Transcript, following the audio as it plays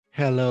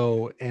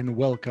Hello and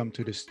welcome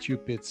to the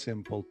Stupid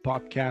Simple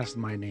podcast.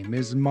 My name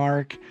is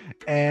Mark.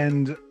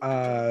 And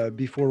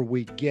before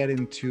we get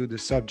into the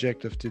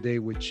subject of today,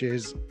 which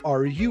is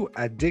Are you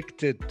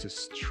addicted to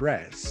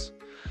stress?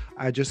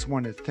 I just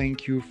want to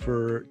thank you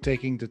for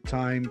taking the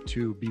time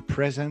to be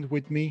present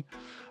with me.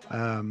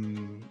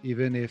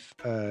 Even if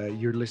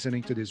you're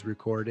listening to this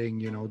recording,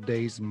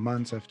 days,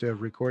 months after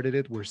I've recorded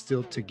it, we're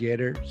still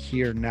together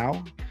here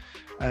now.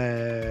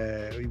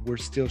 We're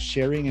still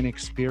sharing an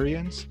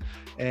experience.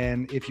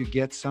 And if you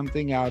get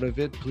something out of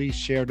it, please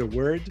share the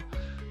word.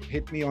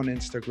 Hit me on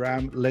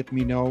Instagram. Let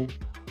me know.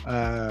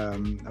 I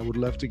would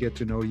love to get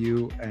to know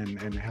you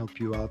and help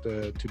you out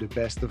to the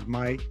best of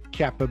my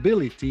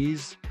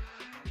capabilities.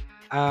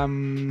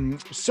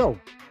 So,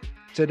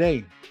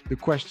 today, the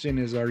question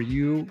is, are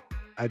you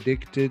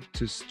addicted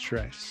to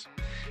stress?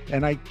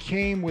 And I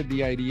came with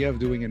the idea of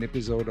doing an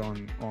episode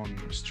on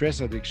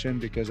stress addiction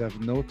because I've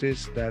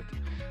noticed that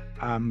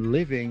I'm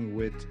living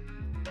with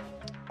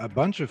a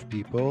bunch of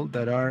people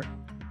that are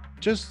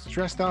just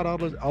stressed out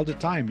all the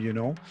time.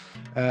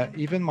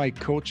 Even my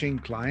coaching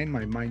client,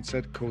 my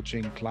mindset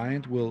coaching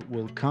client,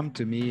 will come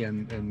to me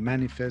and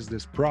manifest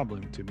this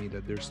problem to me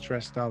that they're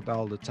stressed out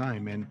all the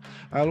time. And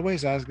I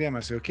always ask them,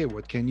 I say, okay,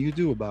 what can you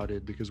do about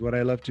it? Because what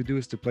I love to do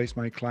is to place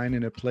my client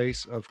in a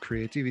place of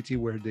creativity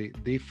where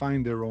they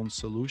find their own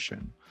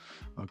solution.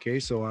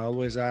 Okay, so I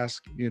always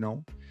ask,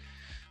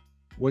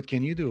 what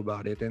can you do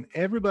about it? And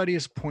everybody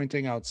is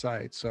pointing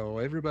outside. So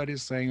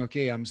everybody's saying,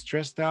 okay, I'm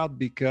stressed out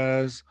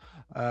because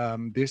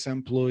this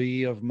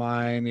employee of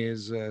mine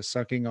is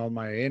sucking all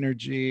my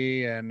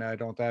energy and I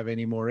don't have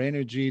any more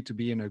energy to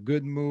be in a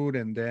good mood.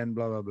 And then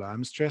blah, blah, blah.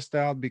 I'm stressed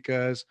out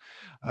because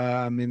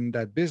I'm in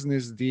that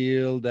business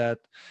deal that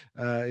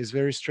is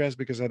very stressed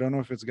because I don't know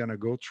if it's going to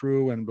go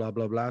through and blah,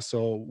 blah, blah.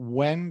 So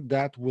when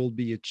that will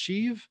be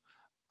achieved,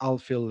 I'll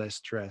feel less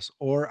stress.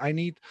 Or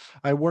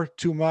I work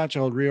too much.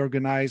 I'll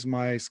reorganize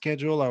my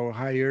schedule. I'll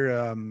hire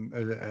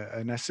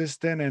an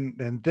assistant,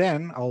 and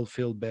then I'll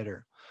feel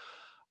better.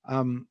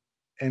 Um,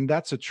 and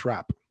that's a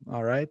trap,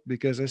 all right?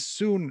 Because as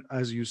soon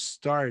as you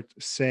start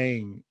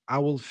saying, I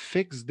will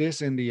fix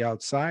this in the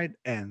outside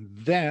and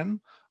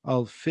then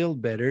I'll feel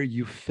better,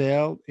 you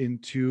fell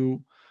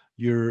into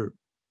your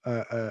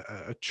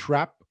a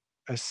trap,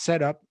 a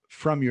setup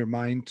from your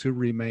mind to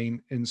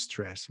remain in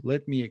stress.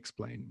 Let me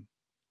explain.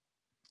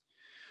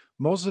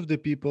 Most of the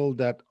people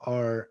that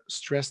are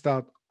stressed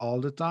out all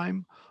the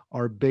time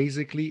are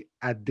basically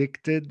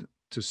addicted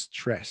to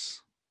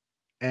stress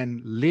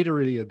and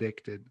literally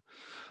addicted.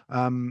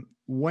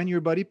 When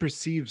your body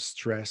perceives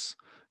stress,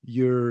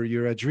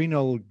 your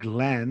adrenal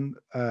gland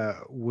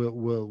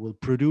will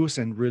produce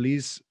and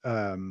release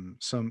some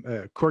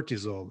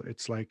cortisol.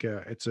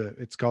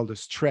 It's called a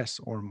stress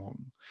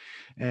hormone,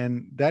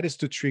 and that is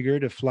to trigger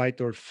the flight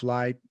or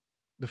fight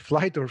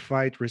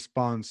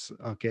response.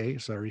 Okay,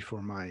 sorry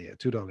for my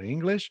 $2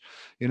 English.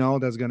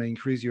 That's going to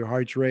increase your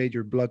heart rate,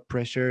 your blood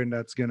pressure, and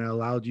that's going to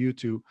allow you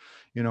to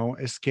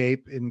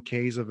escape in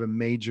case of a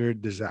major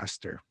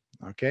disaster.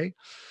 Okay,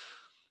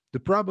 the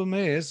problem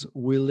is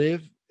we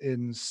live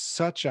in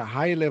such a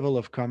high level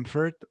of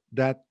comfort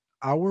that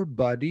our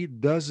body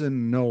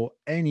doesn't know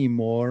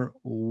anymore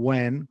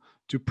when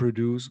to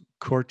produce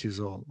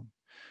cortisol.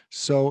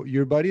 So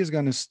your body is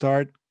going to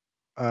start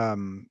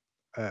um,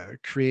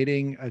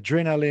 creating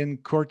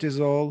adrenaline,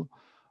 cortisol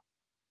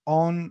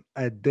on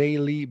a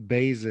daily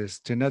basis,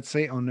 to not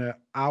say on an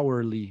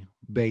hourly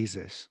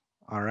basis.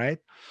 All right,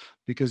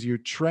 because you're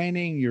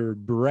training your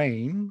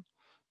brain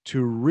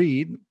to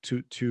read,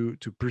 to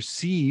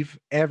perceive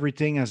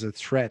everything as a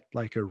threat,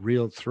 like a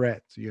real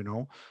threat.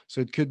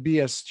 So it could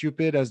be as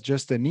stupid as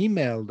just an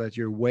email that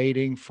you're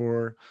waiting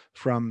for,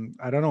 from,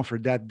 I don't know, for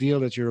that deal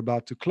that you're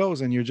about to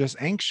close, and you're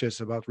just anxious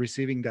about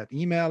receiving that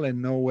email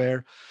and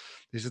nowhere.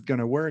 Is it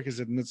going to work? Is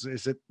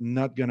it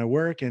not going to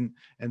work? And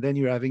then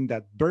you're having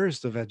that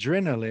burst of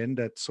adrenaline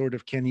that sort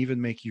of can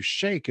even make you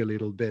shake a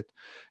little bit,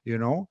 you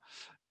know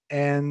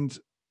and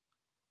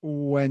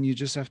when you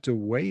just have to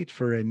wait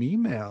for an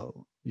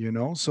email,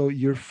 so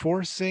you're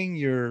forcing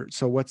your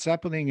so what's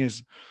happening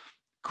is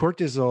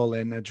cortisol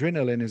and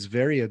adrenaline is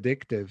very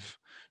addictive.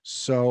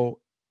 So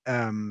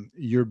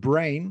your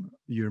brain,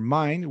 your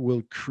mind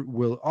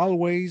will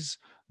always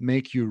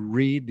make you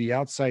read the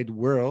outside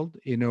world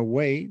in a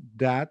way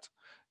that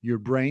your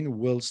brain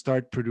will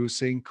start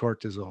producing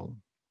cortisol.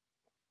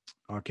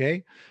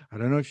 Okay, I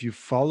don't know if you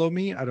follow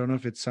me. I don't know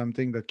if it's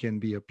something that can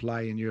be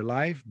applied in your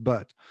life,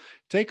 but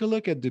take a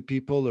look at the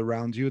people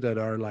around you that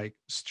are like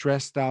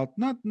stressed out,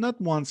 not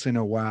once in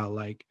a while,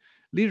 like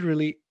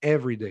literally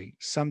every day.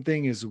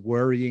 Something is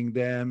worrying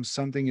them,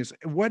 something is,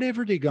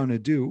 whatever they're going to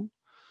do,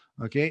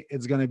 okay,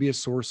 it's going to be a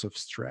source of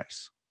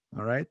stress.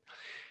 All right.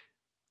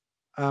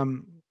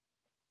 um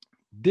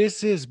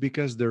this is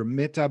because their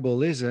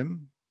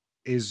metabolism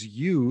is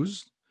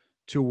used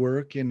to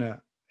work in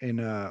a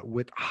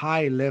with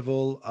high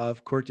level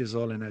of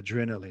cortisol and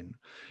adrenaline.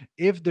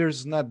 If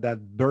there's not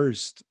that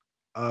burst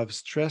of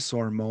stress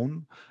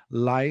hormone,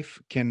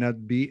 life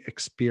cannot be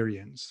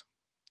experienced.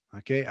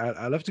 Okay,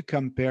 I love to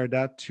compare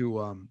that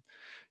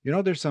You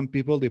know, there's some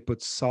people, they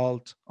put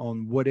salt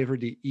on whatever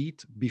they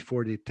eat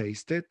before they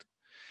taste it.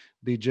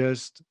 They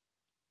just,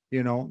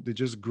 they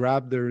just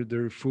grab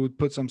their food,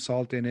 put some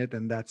salt in it,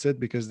 and that's it,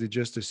 because they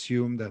just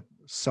assume that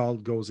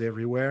salt goes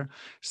everywhere.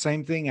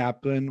 Same thing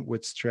happened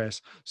with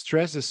stress.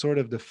 Stress is sort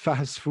of the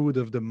fast food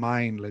of the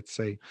mind, let's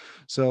say.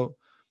 So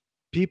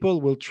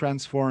people will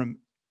transform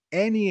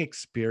any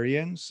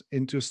experience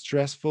into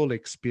stressful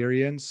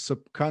experience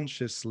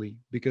subconsciously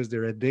because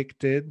they're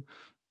addicted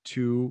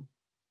to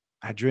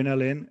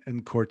adrenaline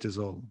and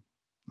cortisol.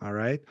 All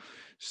right.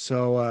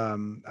 So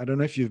I don't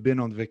know if you've been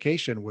on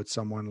vacation with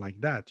someone like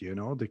that.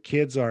 The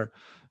kids are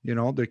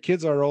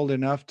old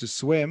enough to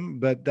swim,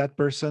 but that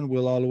person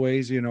will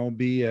always,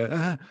 be,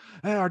 are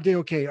they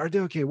okay? Are they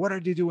okay? What are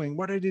they doing?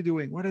 What are they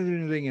doing? What are they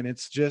doing? And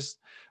it's just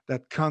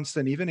that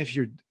constant, even if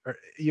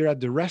you're at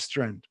the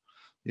restaurant,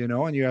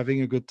 and you're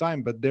having a good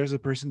time, but there's a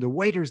person, the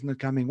waiter's not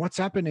coming. What's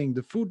happening?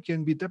 The food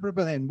can be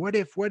terrible. And what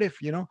if,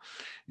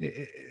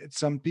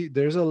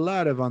 there's a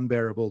lot of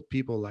unbearable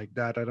people like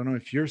that. I don't know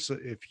if you're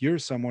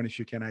someone, if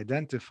you can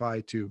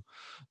identify to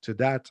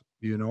that,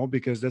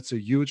 because that's a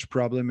huge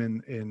problem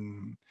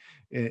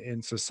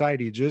in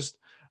society. Just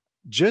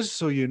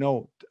so you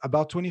know,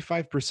 about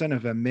 25%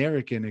 of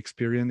American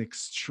experience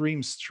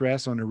extreme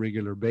stress on a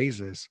regular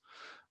basis.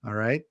 All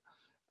right.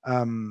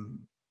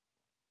 um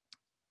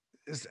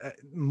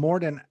More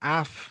than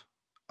half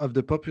of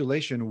the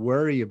population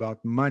worry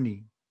about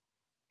money,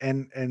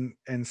 and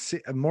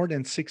more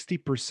than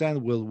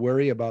 60% will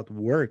worry about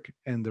work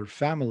and their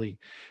family.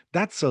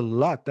 That's a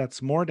lot.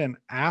 That's more than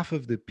half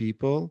of the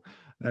people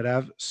that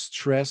have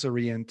stress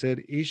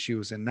oriented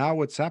issues. And now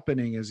what's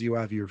happening is you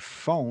have your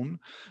phone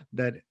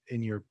that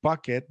in your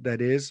pocket that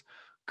is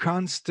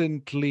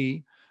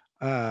constantly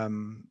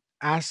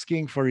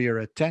asking for your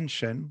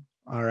attention.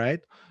 All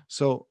right.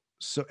 So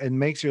it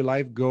makes your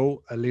life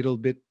go a little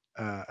bit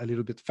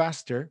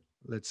faster,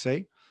 let's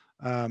say.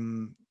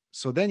 Um,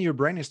 so then your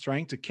brain is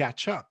trying to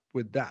catch up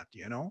with that.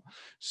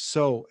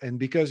 So, and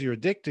because you're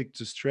addicted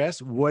to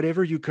stress,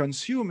 whatever you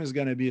consume is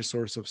going to be a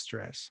source of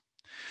stress.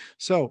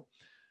 So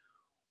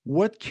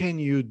what can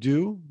you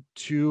do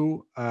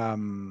to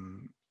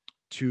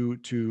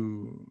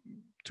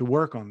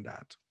work on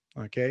that?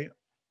 Okay.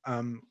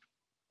 Um,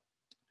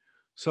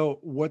 so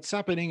what's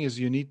happening is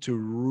you need to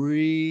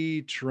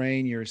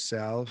retrain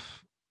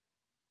yourself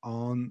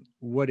on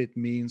what it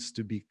means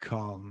to be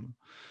calm.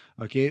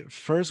 Okay,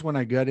 first, when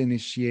I got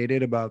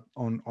initiated about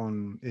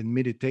on in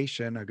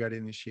meditation, I got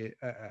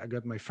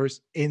my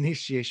first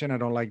initiation. I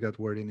don't like that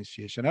word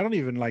initiation. I don't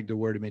even like the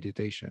word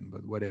meditation,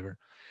 but whatever.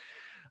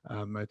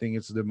 I think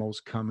it's the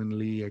most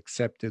commonly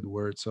accepted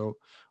word. So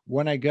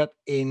when I got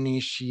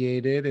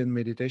initiated in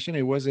meditation,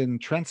 it was in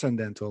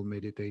transcendental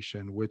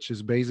meditation, which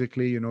is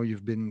basically,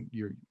 you've been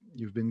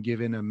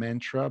given a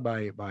mantra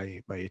by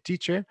a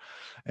teacher,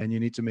 and you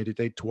need to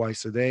meditate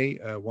twice a day,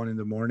 one in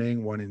the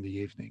morning, one in the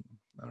evening.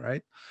 All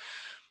right.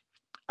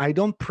 I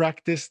don't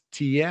practice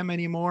TM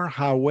anymore.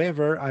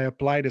 However, I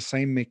apply the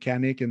same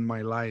mechanic in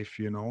my life.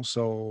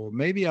 So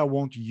maybe I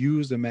won't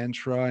use the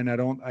mantra, and I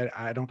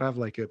don't have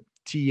like a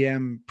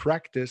TM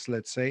practice,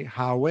 let's say.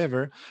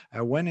 However,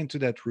 I went into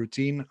that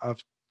routine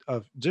of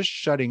just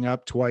shutting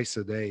up twice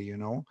a day.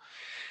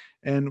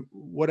 And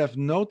what I've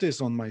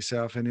noticed on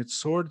myself, and it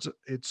sort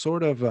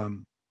of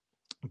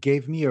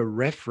gave me a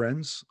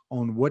reference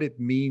on what it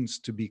means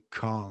to be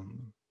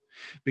calm.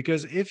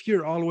 Because if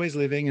you're always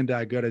living in that,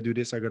 I gotta do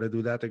this, I gotta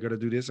do that, I gotta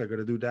do this, I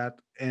gotta do that,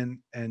 and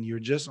you're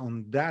just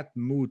on that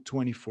mood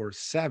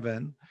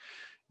 24/7,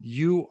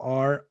 you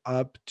are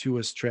up to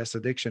a stress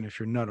addiction if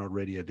you're not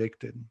already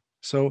addicted.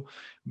 So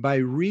by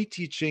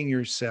reteaching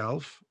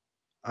yourself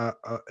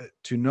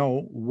to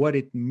know what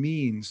it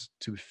means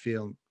to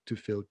feel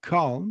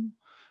calm,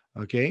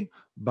 okay,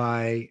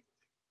 by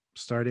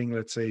starting,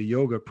 let's say,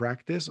 yoga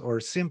practice, or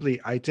simply,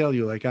 I tell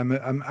you, like, I'm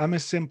a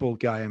simple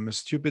guy, I'm a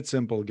stupid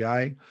simple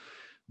guy.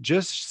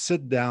 Just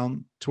sit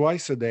down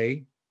twice a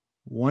day,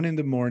 one in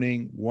the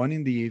morning, one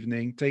in the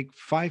evening. Take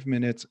 5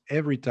 minutes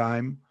every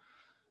time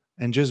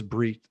and just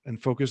breathe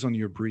and focus on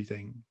your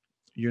breathing.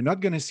 You're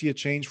not going to see a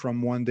change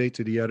from one day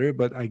to the other,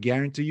 but I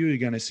guarantee you're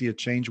going to see a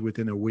change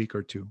within a week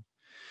or two.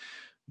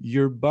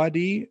 Your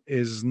body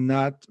is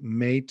not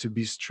made to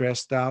be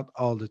stressed out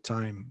all the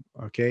time.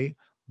 Okay.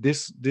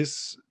 This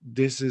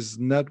is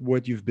not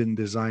what you've been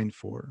designed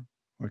for.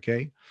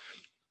 Okay.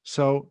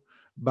 So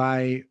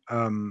by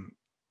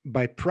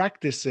by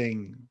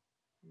practicing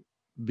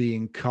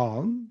being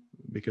calm,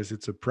 because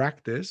it's a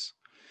practice,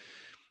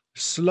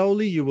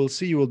 slowly you will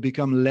see you will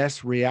become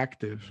less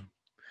reactive.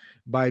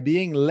 By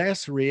being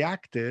less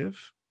reactive,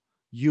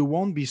 you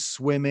won't be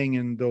swimming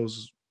in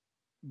those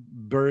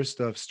bursts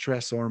of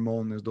stress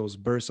hormones, those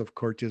bursts of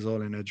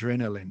cortisol and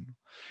adrenaline.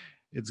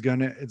 It's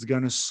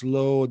gonna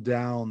slow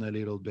down a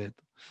little bit,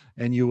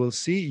 and you will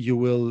see you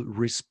will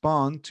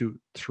respond to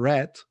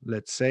threat.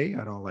 Let's say,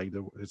 I don't like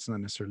it's not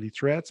necessarily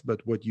threats,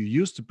 but what you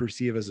used to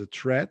perceive as a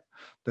threat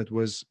that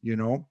was,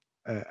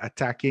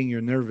 attacking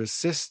your nervous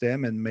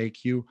system and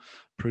make you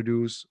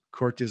produce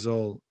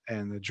cortisol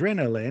and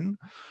adrenaline.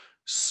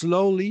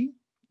 Slowly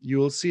you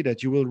will see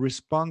that you will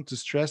respond to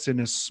stress in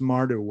a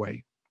smarter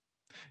way,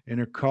 in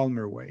a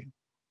calmer way.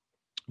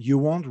 You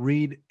won't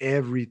read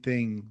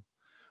everything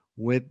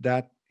with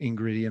that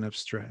ingredient of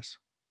stress.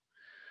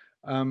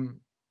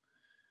 Um,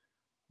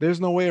 there's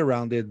no way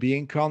around it.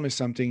 Being calm is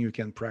something you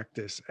can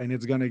practice, and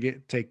it's going to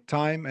get take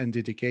time and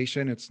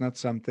dedication. It's not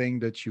something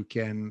that you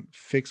can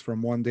fix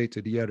from one day to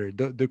the other.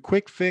 The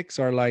quick fix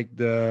are like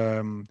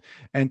the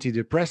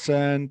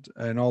antidepressant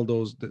and all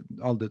those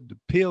all the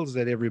pills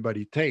that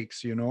everybody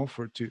takes,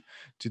 for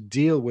to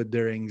deal with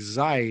their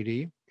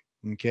anxiety.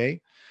 Okay,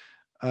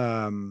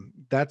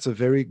 that's a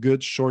very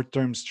good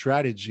short-term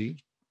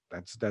strategy.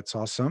 That's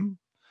awesome.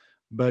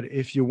 But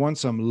if you want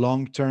some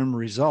long-term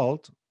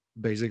result,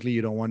 basically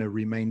you don't want to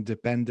remain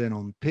dependent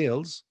on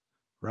pills,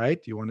 right?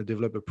 You want to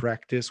develop a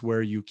practice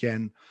where you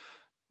can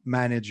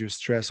manage your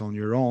stress on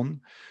your own.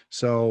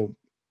 So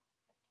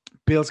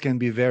pills can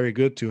be very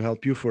good to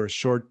help you for a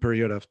short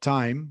period of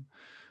time,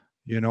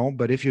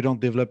 but if you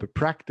don't develop a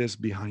practice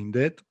behind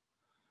it,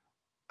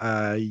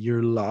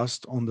 you're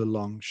lost on the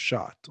long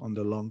shot, on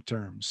the long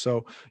term.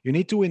 So you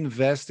need to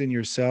invest in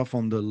yourself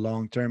on the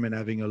long term and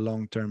having a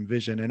long term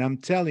vision. And I'm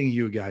telling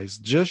you guys,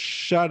 just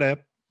shut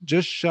up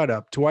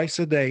twice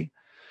a day.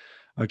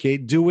 Okay.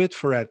 Do it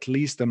for at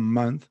least a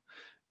month.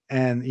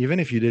 And even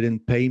if you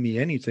didn't pay me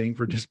anything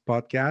for this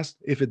podcast,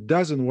 if it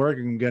doesn't work,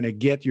 I'm going to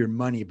get your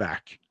money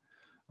back.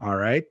 All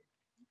right.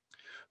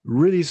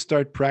 Really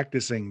start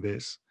practicing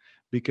this,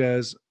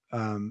 because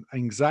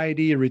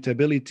anxiety,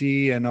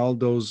 irritability, and all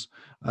those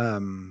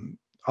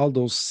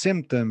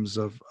symptoms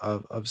of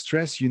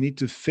stress, you need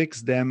to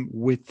fix them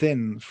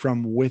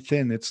from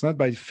within. It's not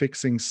by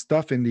fixing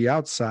stuff in the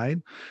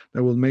outside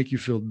that will make you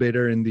feel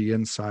better in the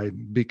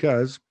inside.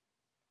 Because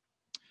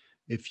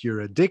if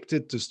you're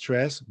addicted to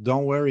stress,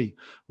 don't worry.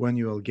 When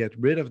you will get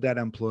rid of that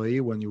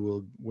employee,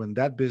 when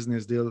that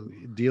business deal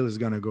is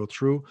going to go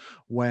through,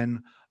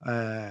 when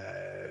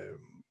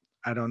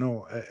I don't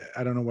know.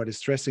 I don't know what is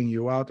stressing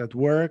you out at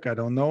work. I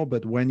don't know.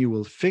 But when you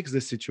will fix the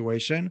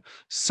situation,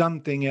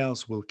 something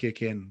else will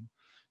kick in.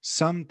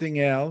 Something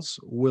else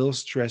will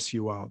stress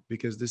you out,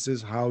 because this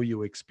is how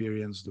you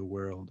experience the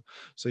world.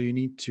 So you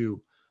need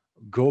to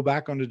go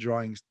back on the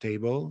drawing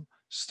table,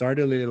 start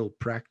a little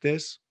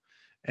practice,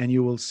 and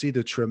you will see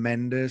the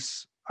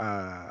tremendous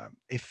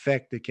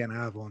effect it can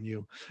have on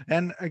you.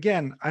 And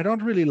again, I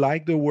don't really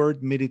like the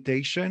word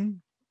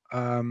meditation.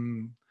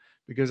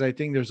 Because I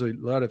think there's a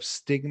lot of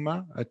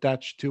stigma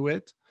attached to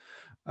it.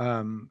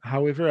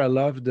 However, I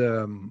love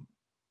the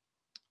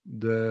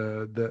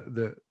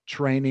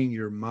training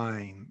your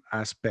mind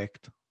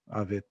aspect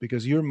of it,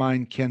 because your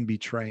mind can be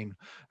trained.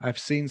 I've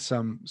seen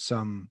some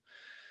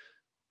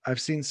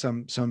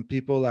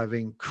people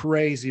having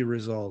crazy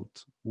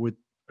results with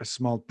a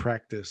small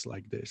practice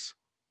like this.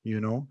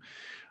 You know,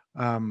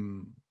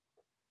 um,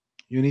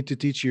 you need to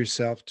teach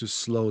yourself to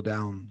slow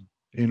down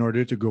in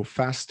order to go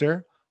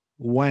faster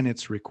when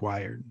it's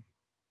required.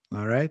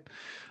 All right.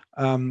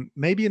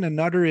 Maybe in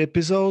another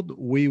episode,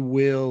 we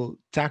will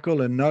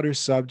tackle another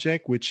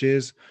subject, which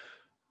is,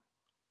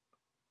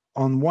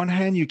 on one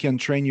hand, you can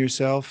train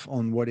yourself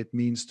on what it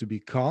means to be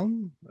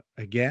calm,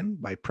 again,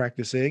 by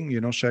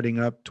practicing, shutting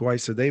up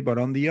twice a day. But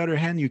on the other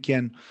hand, you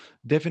can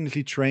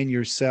definitely train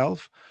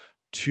yourself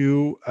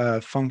to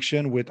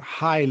function with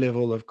high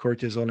level of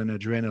cortisol and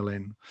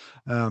adrenaline.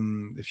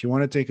 If you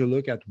want to take a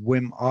look at the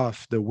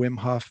Wim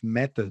Hof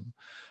method,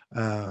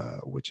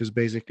 which is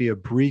basically a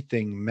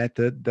breathing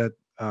method that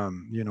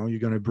you're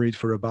going to breathe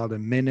for about a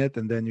minute,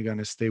 and then you're going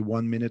to stay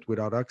 1 minute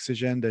without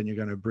oxygen. Then you're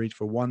going to breathe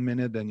for 1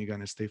 minute. Then you're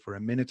going to stay for a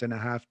minute and a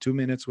half, 2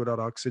 minutes without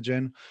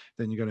oxygen.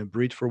 Then you're going to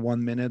breathe for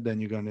 1 minute. Then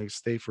you're going to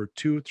stay for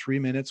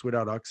 2-3 minutes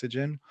without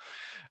oxygen.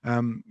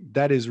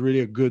 That is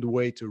really a good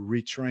way to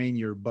retrain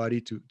your body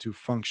to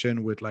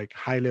function with like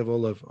high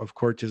level of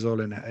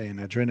cortisol and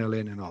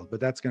adrenaline and all.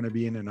 But that's going to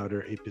be in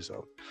another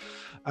episode.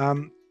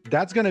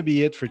 That's going to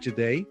be it for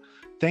today.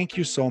 Thank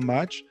you so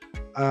much.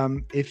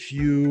 If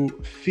you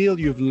feel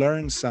you've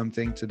learned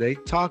something today,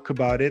 talk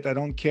about it. I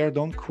don't care.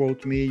 Don't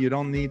quote me. You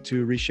don't need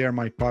to reshare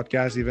my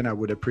podcast. Even I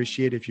would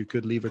appreciate if you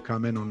could leave a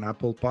comment on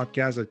Apple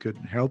Podcasts. That could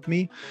help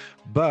me.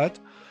 But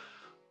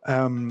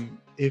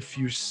if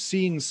you've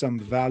seen some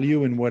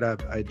value in what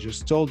I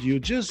just told you,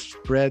 just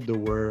spread the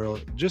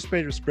word. Just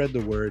spread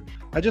the word.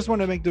 I just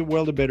want to make the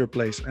world a better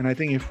place. And I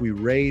think if we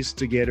raise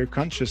together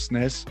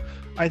consciousness,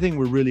 I think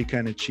we really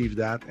can achieve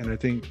that. And I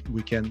think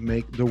we can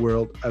make the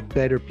world a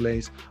better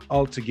place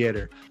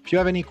altogether. If you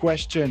have any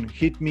question,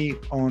 hit me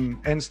on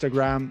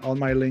Instagram. All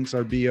my links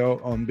are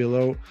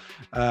below.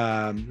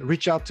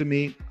 Reach out to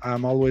me.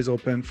 I'm always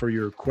open for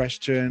your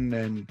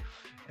question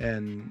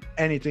and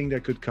anything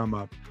that could come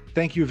up.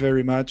 Thank you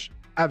very much.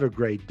 Have a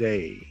great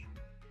day.